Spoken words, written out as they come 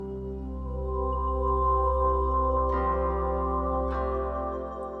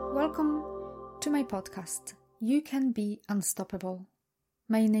Welcome to my podcast, You Can Be Unstoppable.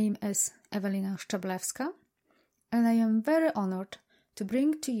 My name is Ewelina Szczeblewska, and I am very honored to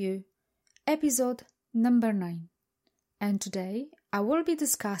bring to you episode number 9. And today I will be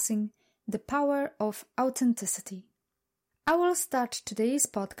discussing the power of authenticity. I will start today's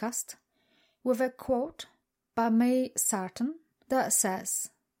podcast with a quote by May Sarton that says,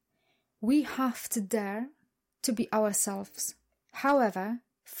 "We have to dare to be ourselves, however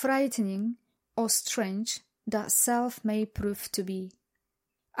frightening or strange that self may prove to be."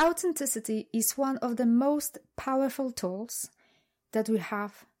 Authenticity is one of the most powerful tools that we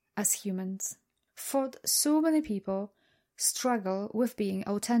have as humans. For so many people struggle with being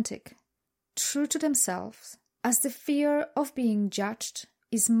authentic, true to themselves, as the fear of being judged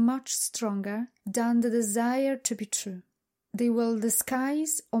is much stronger than the desire to be true. They will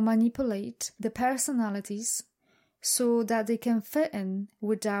disguise or manipulate the personalities so that they can fit in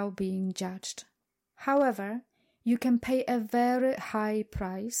without being judged. However, you can pay a very high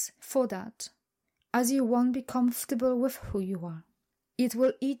price for that, as you won't be comfortable with who you are. It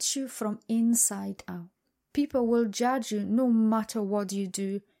will eat you from inside out. People will judge you no matter what you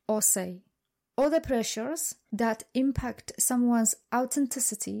do or say. Other pressures that impact someone's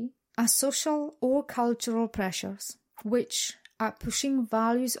authenticity are social or cultural pressures, which are pushing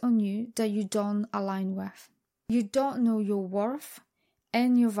values on you that you don't align with. You don't know your worth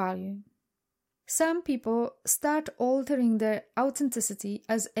and your value. Some people start altering their authenticity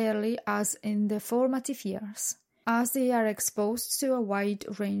as early as in their formative years, as they are exposed to a wide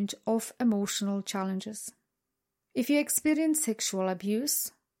range of emotional challenges. If you experience sexual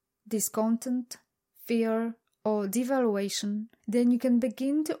abuse, discontent, fear, or devaluation, then you can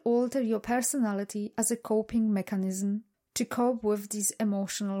begin to alter your personality as a coping mechanism to cope with these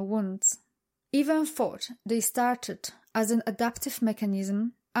emotional wounds. Even thought they started as an adaptive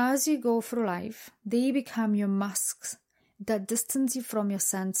mechanism, as you go through life, they become your masks that distance you from your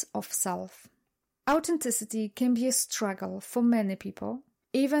sense of self. Authenticity can be a struggle for many people,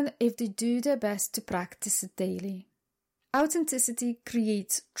 even if they do their best to practice it daily. Authenticity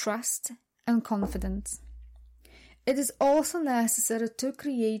creates trust and confidence. It is also necessary to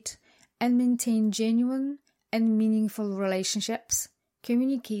create and maintain genuine and meaningful relationships,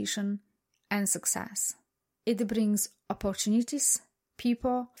 communication, and success. It brings opportunities,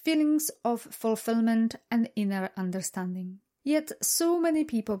 people, feelings of fulfillment, and inner understanding. Yet so many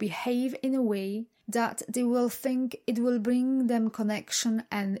people behave in a way that they will think it will bring them connection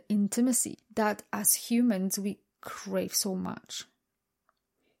and intimacy that as humans we crave so much.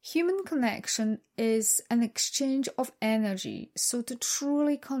 Human connection is an exchange of energy, so to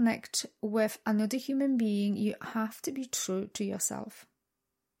truly connect with another human being, you have to be true to yourself.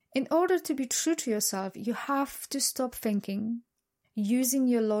 In order to be true to yourself, you have to stop thinking, using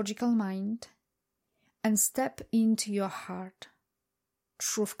your logical mind, and step into your heart.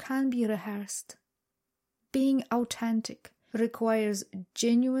 Truth can be rehearsed. Being authentic requires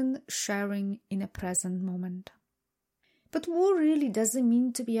genuine sharing in a present moment. But what really does it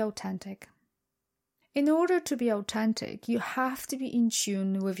mean to be authentic? In order to be authentic, you have to be in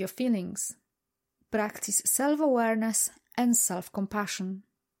tune with your feelings. Practice self-awareness and self-compassion.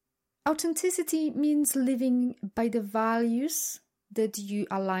 Authenticity means living by the values that you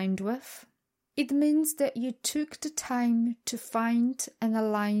aligned with. It means that you took the time to find and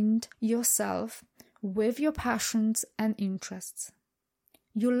align yourself with your passions and interests.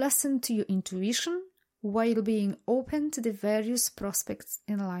 You listen to your intuition while being open to the various prospects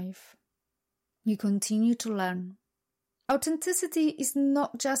in life. You continue to learn. Authenticity is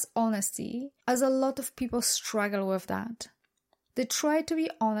not just honesty, as a lot of people struggle with that. They try to be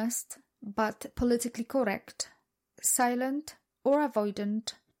honest, but politically correct, silent, or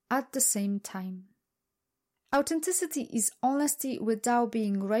avoidant at the same time. Authenticity is honesty without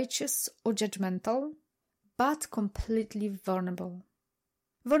being righteous or judgmental, but completely vulnerable.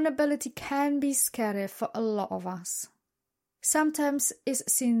 Vulnerability can be scary for a lot of us. Sometimes it's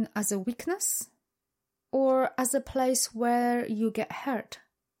seen as a weakness or as a place where you get hurt.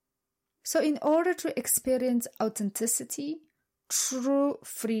 So in order to experience authenticity, true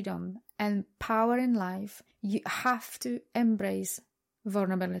freedom and power in life, you have to embrace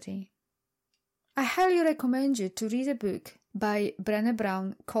vulnerability. I highly recommend you to read a book by Brené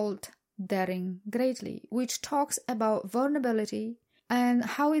Brown called Daring Greatly, which talks about vulnerability and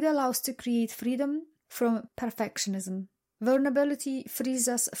how it allows to create freedom from perfectionism. Vulnerability frees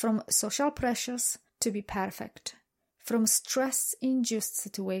us from social pressures to be perfect, from stress-induced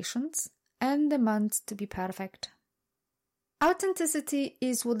situations, and demands to be perfect. Authenticity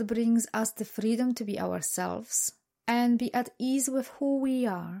is what brings us the freedom to be ourselves and be at ease with who we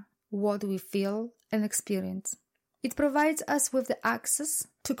are what we feel and experience. It provides us with the access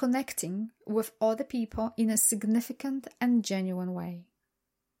to connecting with other people in a significant and genuine way.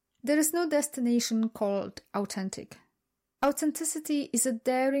 There is no destination called authentic. Authenticity is a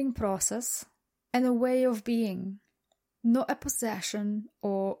daring process and a way of being, not a possession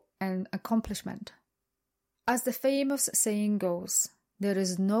or an accomplishment. As the famous saying goes, there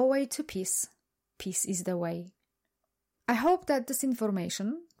is no way to peace. Peace is the way. I hope that this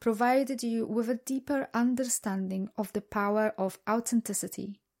information provided you with a deeper understanding of the power of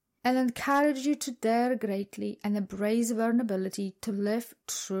authenticity and encouraged you to dare greatly and embrace vulnerability to live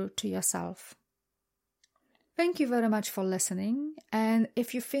true to yourself. Thank you very much for listening, and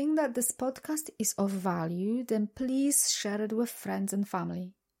if you think that this podcast is of value, then please share it with friends and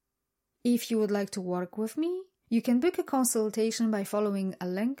family. If you would like to work with me, you can book a consultation by following a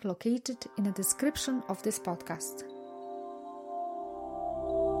link located in the description of this podcast.